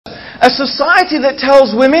A society that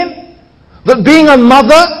tells women that being a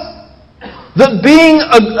mother, that being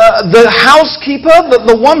the housekeeper, that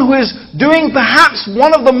the one who is doing perhaps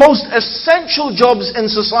one of the most essential jobs in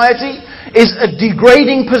society is a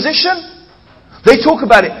degrading position. They talk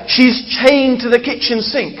about it. She's chained to the kitchen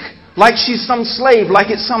sink, like she's some slave, like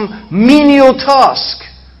it's some menial task.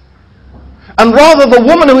 And rather the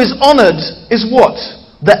woman who is honored is what?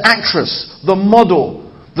 The actress, the model,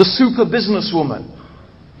 the super businesswoman.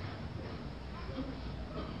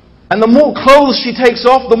 And the more clothes she takes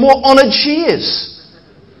off, the more honored she is.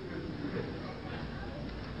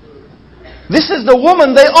 This is the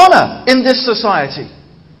woman they honor in this society.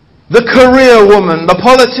 The career woman, the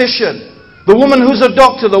politician, the woman who's a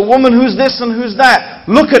doctor, the woman who's this and who's that.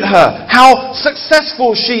 Look at her, how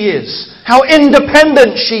successful she is, how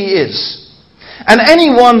independent she is. And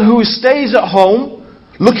anyone who stays at home,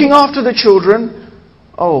 looking after the children,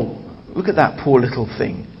 oh, look at that poor little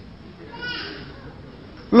thing.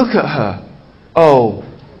 Look at her. Oh.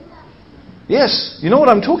 Yes, you know what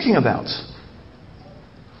I'm talking about.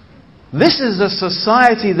 This is a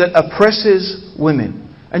society that oppresses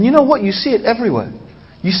women. And you know what? You see it everywhere.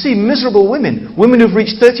 You see miserable women. Women who've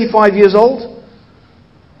reached 35 years old.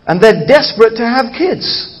 And they're desperate to have kids.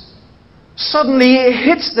 Suddenly it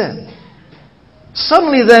hits them.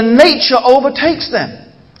 Suddenly their nature overtakes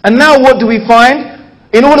them. And now what do we find?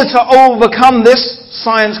 In order to overcome this,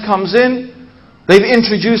 science comes in. They've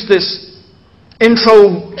introduced this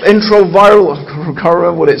introviral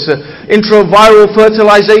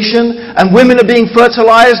fertilization, and women are being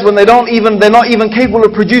fertilized when they're not even capable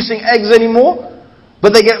of producing eggs anymore,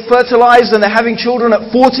 but they get fertilized and they're having children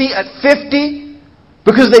at 40, at 50,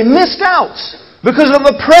 because they missed out, because of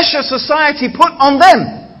the pressure society put on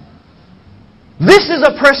them. This is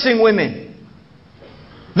oppressing women.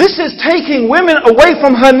 This is taking women away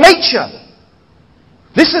from her nature.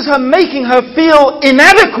 This is her making her feel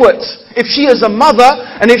inadequate if she is a mother,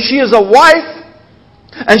 and if she is a wife,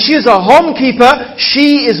 and she is a homekeeper,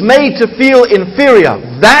 she is made to feel inferior.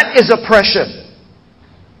 That is oppression.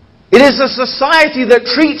 It is a society that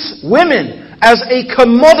treats women as a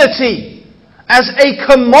commodity. As a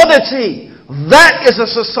commodity. That is a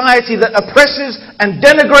society that oppresses and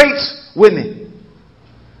denigrates women.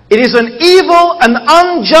 It is an evil and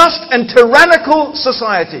unjust and tyrannical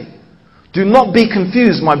society. Do not be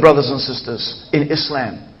confused, my brothers and sisters, in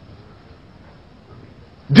Islam.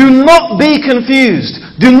 Do not be confused.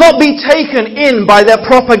 Do not be taken in by their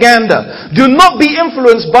propaganda. Do not be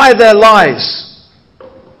influenced by their lies.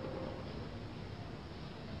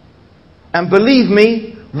 And believe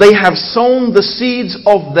me, they have sown the seeds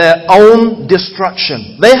of their own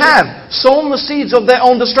destruction. They have sown the seeds of their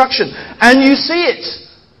own destruction. And you see it.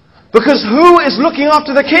 Because who is looking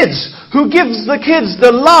after the kids? Who gives the kids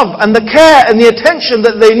the love and the care and the attention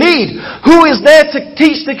that they need? Who is there to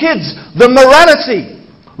teach the kids the morality?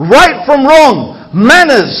 Right from wrong.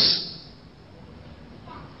 Manners.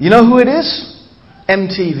 You know who it is?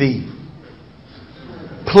 MTV.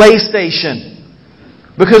 PlayStation.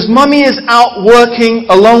 Because mummy is out working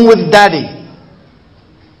along with daddy.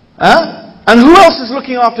 Huh? And who else is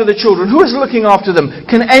looking after the children? Who is looking after them?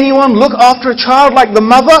 Can anyone look after a child like the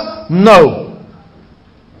mother? No.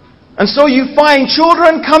 And so you find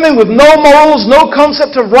children coming with no morals, no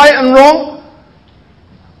concept of right and wrong.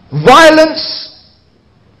 Violence,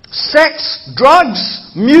 sex,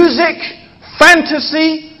 drugs, music,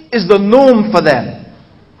 fantasy is the norm for them.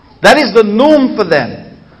 That is the norm for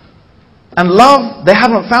them. And love, they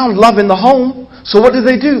haven't found love in the home. So what do?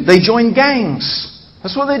 They join gangs.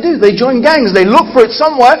 That's what they do. They join gangs. They look for it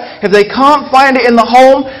somewhere. If they can't find it in the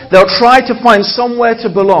home, they'll try to find somewhere to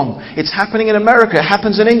belong. It's happening in America. It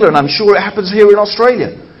happens in England. I'm sure it happens here in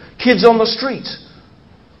Australia. Kids on the street.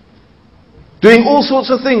 Doing all sorts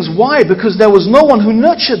of things. Why? Because there was no one who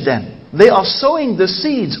nurtured them. They are sowing the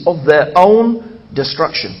seeds of their own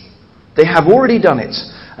destruction. They have already done it.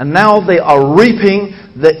 And now they are reaping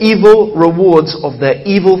the evil rewards of their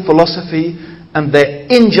evil philosophy and their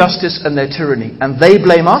injustice and their tyranny. And they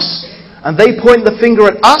blame us. And they point the finger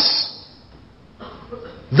at us.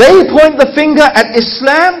 They point the finger at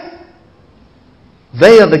Islam.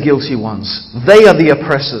 They are the guilty ones. They are the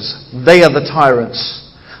oppressors. They are the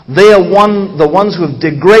tyrants. They are the ones who have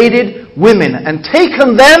degraded women and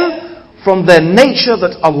taken them from their nature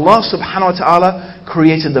that Allah subhanahu wa ta'ala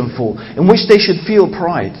created them for, in which they should feel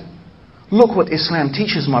pride. Look what Islam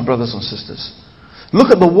teaches, my brothers and sisters.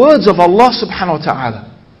 Look at the words of Allah subhanahu wa ta'ala.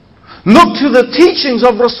 Look to the teachings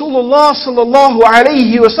of Rasulullah sallallahu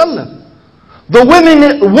alayhi wa sallam. The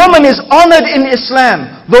woman is honored in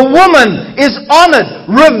Islam. The woman is honored,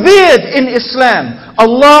 revered in Islam.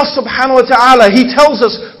 Allah subhanahu wa ta'ala, He tells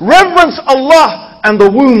us, reverence Allah and the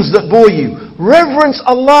wombs that bore you. Reverence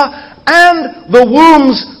Allah and the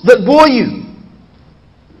wombs that bore you.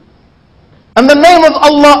 And the name of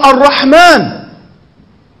Allah, Ar-Rahman.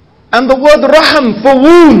 And the word Rahim for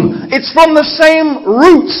womb, it's from the same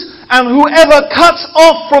root. And whoever cuts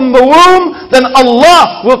off from the womb, then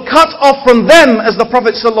Allah will cut off from them, as the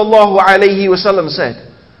Prophet sallallahu alaihi wasallam said.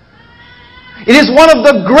 It is one of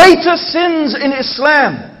the greatest sins in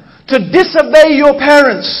Islam to disobey your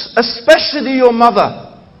parents, especially your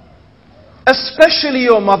mother. Especially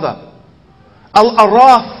your mother.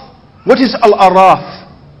 Al-Araf. What is Al-Araf?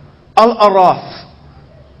 Al-Araf.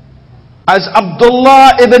 As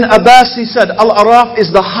Abdullah ibn Abbas said, Al-Araf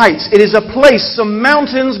is the heights. It is a place, some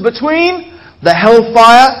mountains between the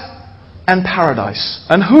hellfire and paradise.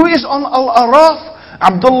 And who is on Al-Araf?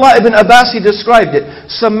 Abdullah ibn Abbas described it.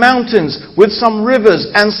 Some mountains with some rivers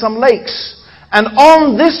and some lakes. And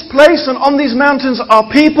on this place and on these mountains are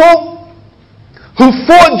people who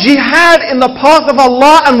fought jihad in the path of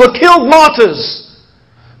Allah and were killed martyrs.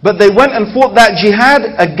 But they went and fought that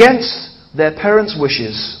jihad against their parents'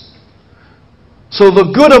 wishes. So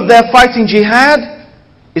the good of their fighting jihad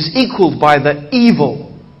is equaled by the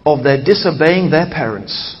evil of their disobeying their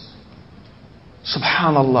parents.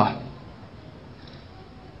 Subhanallah.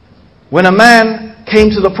 When a man came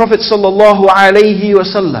to the Prophet sallallahu alaihi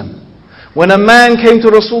wasallam, when a man came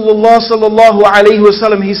to Rasulullah sallallahu alaihi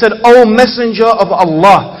wasallam, he said, "O Messenger of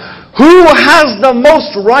Allah, who has the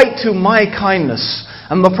most right to my kindness?"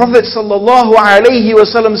 And the Prophet sallallahu alaihi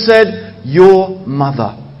wasallam said, "Your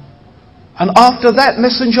mother." And after that,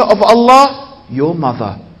 Messenger of Allah, your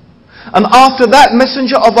mother. And after that,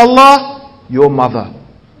 Messenger of Allah, your mother.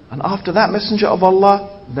 And after that, Messenger of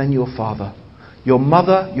Allah, then your father. Your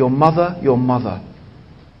mother, your mother, your mother.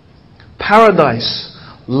 Paradise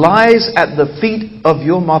lies at the feet of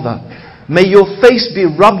your mother. May your face be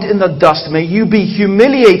rubbed in the dust. May you be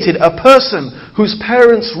humiliated, a person whose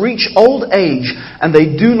parents reach old age and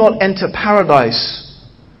they do not enter paradise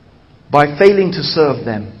by failing to serve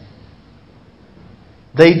them.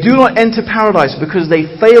 They do not enter paradise because they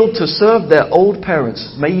failed to serve their old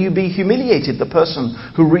parents. May you be humiliated, the person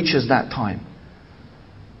who reaches that time.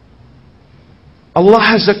 Allah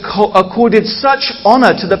has accorded such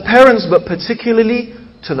honor to the parents, but particularly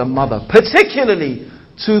to the mother. Particularly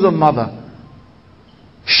to the mother.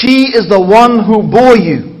 She is the one who bore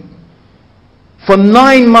you. For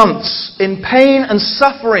 9 months in pain and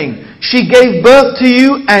suffering, she gave birth to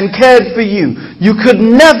you and cared for you. You could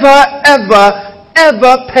never,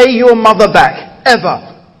 ever pay your mother back.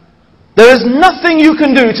 Ever. There is nothing you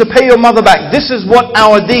can do to pay your mother back. This is what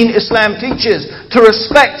our deen Islam teaches. To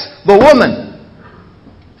respect the woman.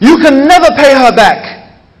 You can never pay her back.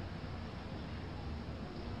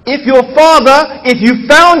 If you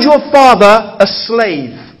found your father a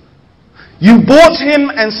slave, you bought him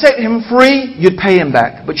and set him free, you'd pay him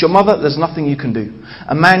back. But your mother, there's nothing you can do.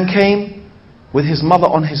 A man came with his mother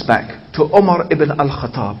on his back to Umar ibn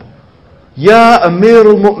al-Khattab. Ya Amir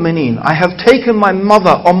al-Mu'mineen, I have taken my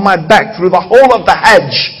mother on my back through the whole of the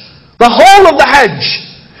Hajj. The whole of the Hajj.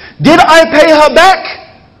 Did I pay her back?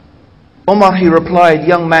 Umar, he replied,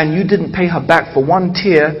 young man, you didn't pay her back for one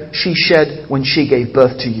tear she shed when she gave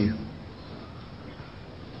birth to you.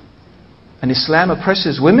 And Islam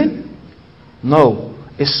oppresses women? No.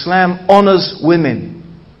 Islam honors women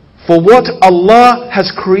for what Allah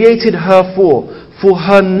has created her for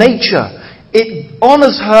her nature. It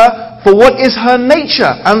honors her for what is her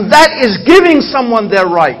nature, and that is giving someone their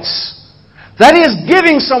rights. That is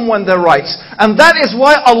giving someone their rights. And that is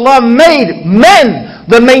why Allah made men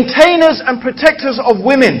the maintainers and protectors of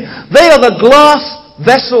women. They are the glass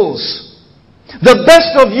vessels. The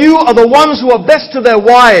best of you are the ones who are best to their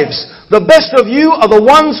wives. The best of you are the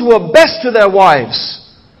ones who are best to their wives.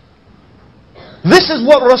 This is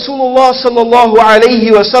what Rasulullah sallallahu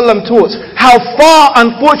alaihi wasallam taught. How far,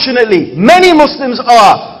 unfortunately, many Muslims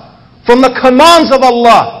are from the commands of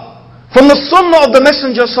Allah, from the sunnah of the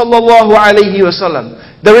Messenger sallallahu alaihi wasallam.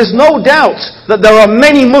 There is no doubt that there are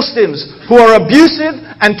many Muslims who are abusive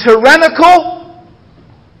and tyrannical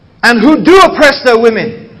and who do oppress their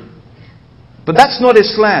women. But that's not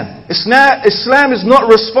Islam. Islam is not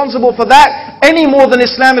responsible for that any more than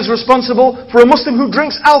Islam is responsible for a Muslim who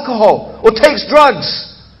drinks alcohol or takes drugs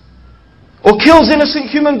or kills innocent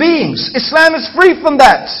human beings. Islam is free from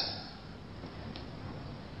that.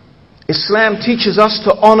 Islam teaches us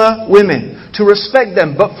to honor women, to respect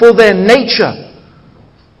them, but for their nature.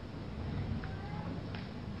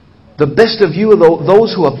 The best of you are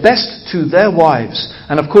those who are best to their wives.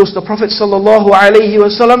 And of course the Prophet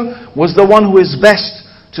ﷺ was the one who is best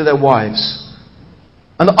to their wives.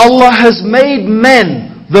 And Allah has made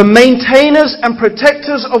men the maintainers and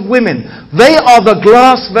protectors of women. They are the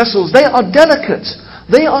glass vessels. They are delicate.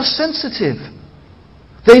 They are sensitive.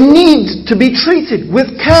 They need to be treated with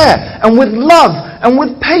care and with love and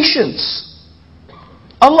with patience.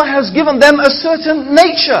 Allah has given them a certain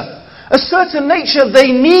nature. A certain nature.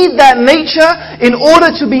 They need that nature in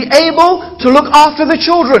order to be able to look after the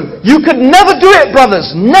children. You could never do it,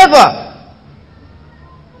 brothers. Never.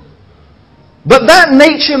 But that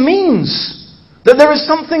nature means that there is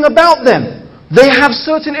something about them. They have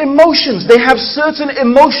certain emotions. They have certain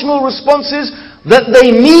emotional responses that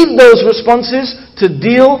they need those responses to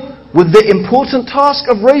deal with the important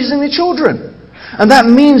task of raising the children. And that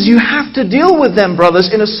means you have to deal with them,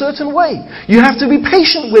 brothers, in a certain way. You have to be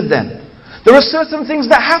patient with them. There are certain things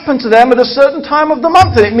that happen to them at a certain time of the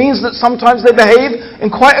month, and it means that sometimes they behave in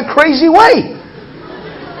quite a crazy way.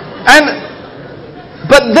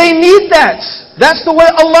 But they need that. That's the way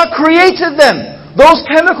Allah created them. Those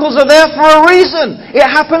chemicals are there for a reason. It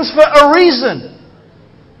happens for a reason.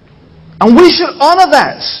 And we should honor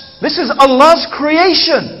that. This is Allah's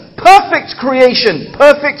creation. Perfect creation.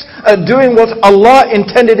 Perfect at doing what Allah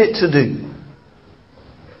intended it to do.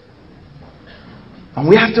 And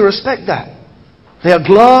we have to respect that. They are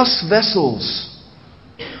glass vessels.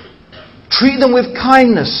 Treat them with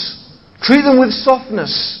kindness. Treat them with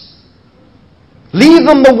softness. Leave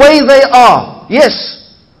them the way they are. Yes.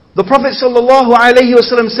 The Prophet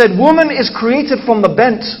ﷺ said, woman is created from the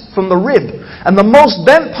bent, from the rib. And the most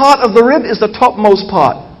bent part of the rib is the topmost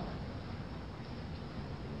part.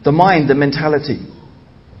 The mind, the mentality.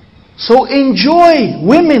 So enjoy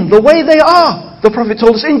women the way they are. The Prophet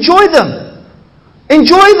told us, enjoy them.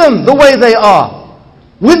 Enjoy them the way they are.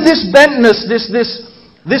 With this bentness,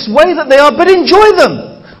 this way that they are, but enjoy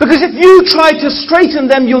them. Because if you try to straighten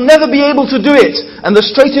them, you'll never be able to do it. And the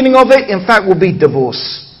straightening of it, in fact, will be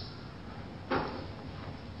divorce.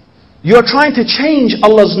 You are trying to change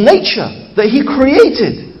Allah's nature that He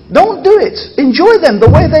created. Don't do it. Enjoy them the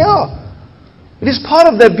way they are. It is part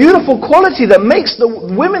of their beautiful quality that makes the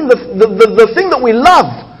women the thing that we love.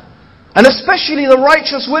 And especially the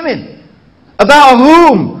righteous women. About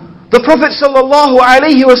whom the Prophet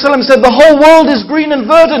ﷺ said, the whole world is green and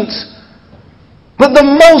verdant. But the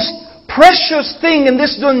most precious thing in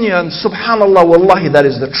this dunya, and subhanallah, wallahi, that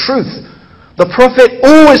is the truth. The Prophet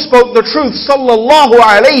always spoke the truth, sallallahu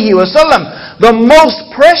alayhi wasallam. The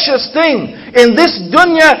most precious thing in this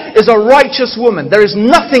dunya is a righteous woman. There is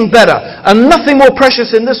nothing better and nothing more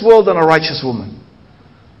precious in this world than a righteous woman.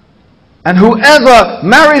 And whoever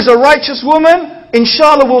marries a righteous woman,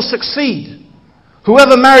 inshallah will succeed.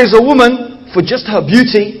 Whoever marries a woman for just her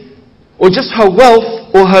beauty, or just her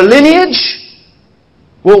wealth, or her lineage,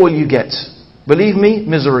 what will you get? Believe me,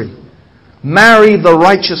 misery. Marry the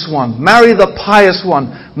righteous one. Marry the pious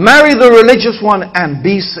one. Marry the religious one and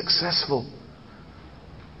be successful.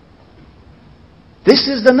 This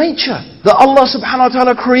is the nature that Allah subhanahu wa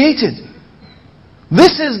ta'ala created.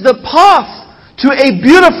 This is the path to a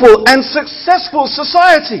beautiful and successful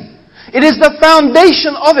society. It is the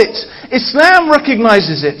foundation of it. Islam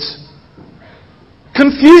recognizes it.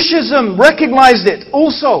 Confucianism recognized it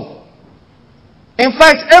also. In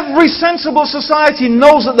fact, every sensible society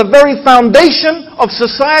knows that the very foundation of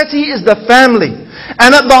society is the family.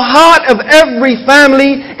 And at the heart of every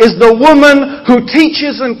family is the woman who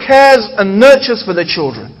teaches and cares and nurtures for the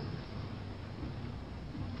children.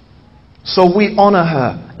 So we honor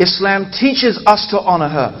her. Islam teaches us to honor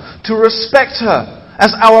her, to respect her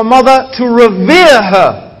as our mother, to revere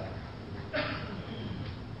her.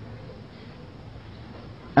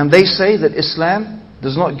 And they say that Islam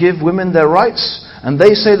does not give women their rights. And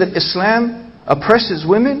they say that Islam oppresses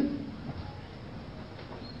women.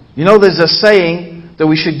 You know, there's a saying that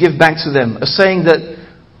we should give back to them. A saying that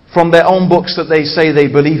from their own books that they say they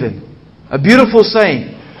believe in. A beautiful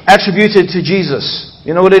saying attributed to Jesus.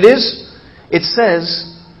 You know what it is? It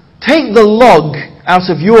says, take the log out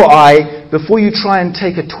of your eye before you try and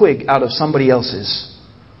take a twig out of somebody else's.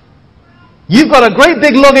 You've got a great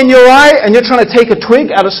big log in your eye and you're trying to take a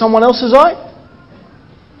twig out of someone else's eye?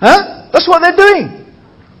 Huh? That's what they're doing.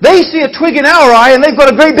 They see a twig in our eye and they've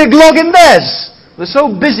got a great big log in theirs. They're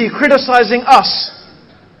so busy criticizing us.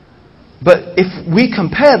 But if we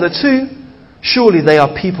compare the two, surely they are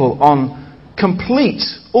people on complete,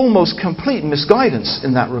 almost complete misguidance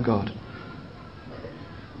in that regard.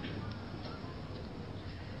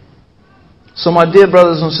 So my dear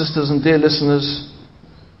brothers and sisters and dear listeners,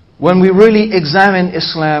 when we really examine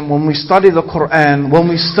Islam, when we study the Quran, when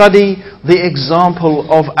we study the example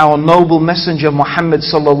of our noble messenger Muhammad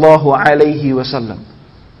sallallahu alayhi wasallam,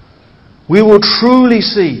 we will truly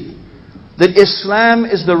see that Islam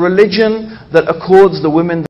is the religion that accords the women